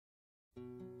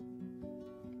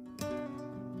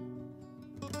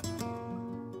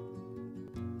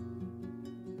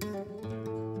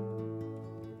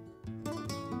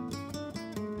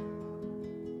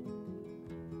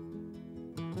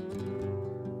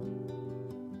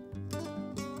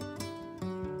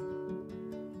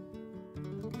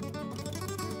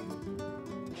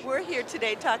we're here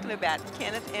today talking about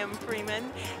Kenneth M. Freeman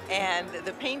and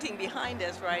the painting behind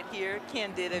us right here,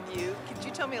 Candid of You. Could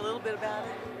you tell me a little bit about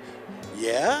it?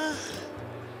 Yeah?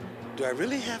 Do I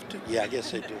really have to? Yeah, I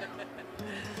guess I do.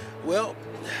 Well,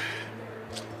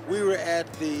 we were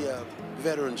at the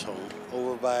Veterans Home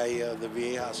over by the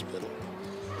VA hospital,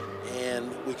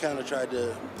 and we kind of tried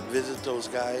to visit those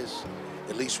guys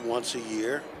at least once a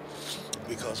year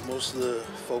because most of the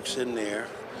folks in there,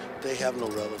 they have no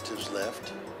relatives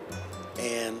left,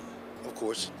 and of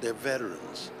course they're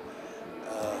veterans.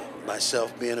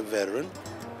 Myself being a veteran,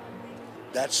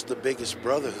 that's the biggest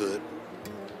brotherhood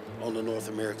on the North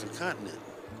American continent.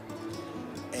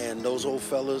 And those old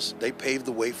fellas, they paved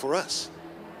the way for us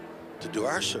to do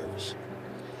our service.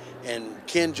 And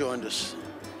Ken joined us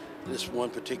this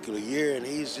one particular year, and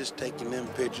he's just taking them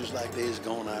pictures like they was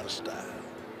going out of style.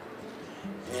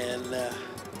 And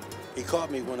he caught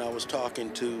me when I was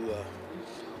talking to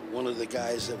one of the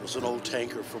guys that was an old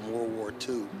tanker from World War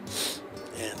II.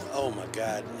 And oh my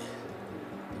God,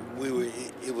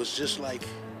 it was just like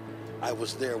I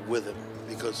was there with him,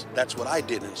 because that's what I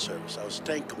did in service. I was a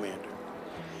tank commander.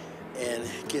 And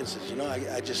Ken says, you know,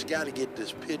 I just got to get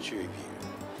this picture of you.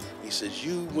 He says,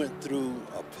 you went through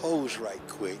a pose right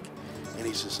quick. And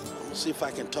he says, I'm going to see if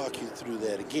I can talk you through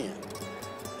that again.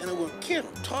 And I went, Ken,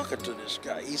 I'm talking to this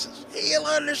guy. He says, he'll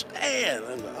understand.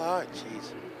 I'm like, oh,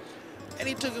 jeez. And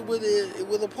he took it with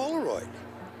a Polaroid.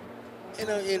 And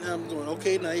I'm going,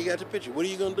 okay, now you got the picture. What are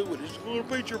you going to do with it? He says, I'm going to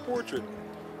paint your portrait.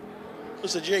 I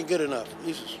said, you ain't good enough.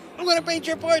 He says, I'm going to paint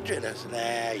your portrait. I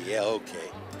said, yeah, okay.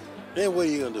 Then what are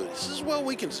you going to do? He says, well,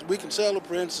 we can sell the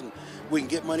prints and we can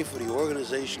get money for the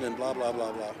organization and blah, blah,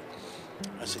 blah, blah.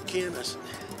 I said, Ken,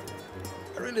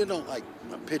 I really don't like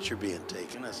my picture being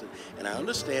taken. I said, and I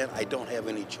understand I don't have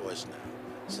any choice now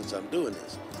since I'm doing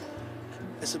this.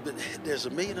 I said, but there's a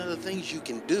million other things you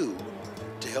can do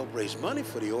to help raise money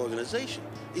for the organization.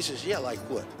 He says, yeah, like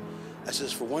what? I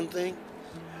says, for one thing,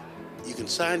 you can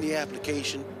sign the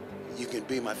application, you can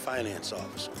be my finance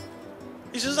officer.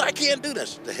 He says, I can't do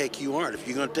this. The heck you aren't. If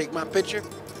you're going to take my picture,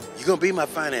 you're going to be my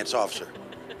finance officer.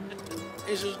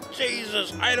 He says,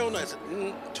 Jesus, I don't know. I said,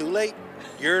 too late.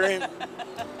 You're in.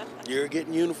 You're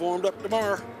getting uniformed up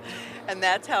tomorrow. And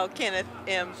that's how Kenneth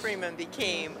M. Freeman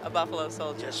became a Buffalo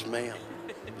Soldier. Yes, ma'am.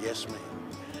 Yes, ma'am.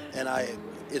 And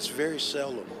it's very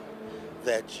seldom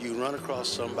that you run across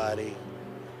somebody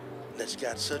that's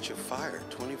got such a fire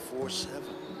 24/7.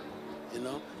 You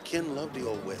know, Ken loved the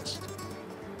Old West.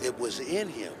 It was in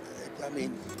him. I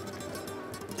mean,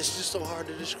 it's just so hard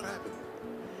to describe him.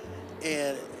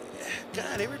 And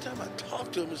God, every time I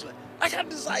talk to him, it's like, I got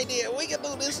this idea. We can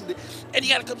do this. And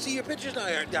you got to come see your pictures now.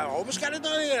 I almost got it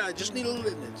done here. I just need a little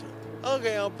bit.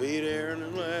 Okay, I'll be there.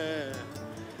 And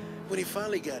when he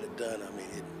finally got it done, I mean,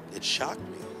 it shocked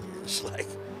me. It's like,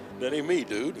 that ain't me,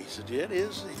 dude. He said, yeah, it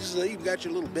is. He said, you've got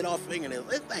your little bit off fingernail.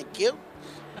 Thank you.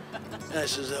 And I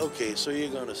says, okay, so you're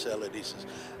going to sell it. He says,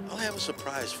 I'll have a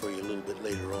surprise for you a little bit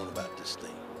later on about this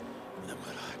thing. And I'm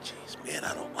like, oh, jeez, man,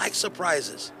 I don't like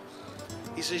surprises.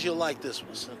 He says, you'll like this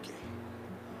one. I said, okay.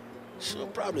 So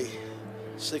probably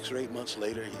 6 or 8 months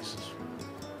later, he says,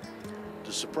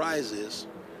 the surprise is,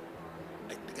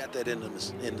 I got that in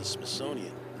the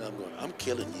Smithsonian. And I'm going, I'm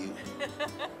killing you.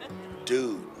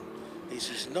 Dude. He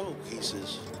says, no. He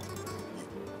says,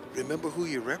 remember who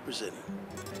you're representing.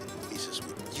 He says,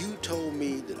 you told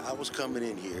me that I was coming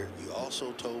in here. You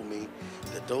also told me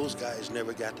that those guys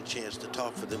never got the chance to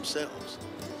talk for themselves.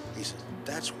 He says,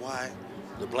 that's why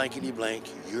the blankety blank,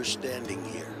 you're standing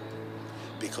here,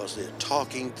 because they're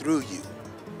talking through you.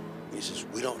 He says,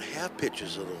 we don't have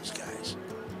pictures of those guys.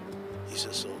 He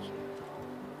says, so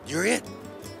you're it.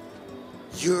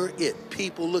 You're it.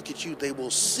 People look at you, they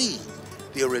will see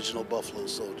the original Buffalo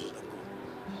Soldiers.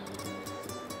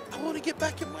 I want to get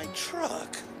back in my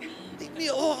truck. Leave me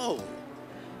alone.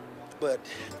 But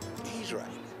he's right.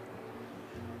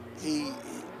 He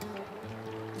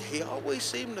always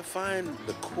seemed to find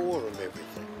the core of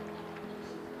everything.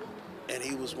 And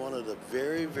he was one of the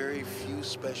very, very few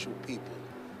special people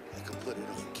that could put it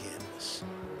on canvas.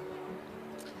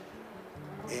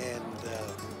 And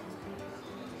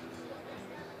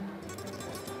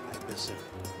I miss him.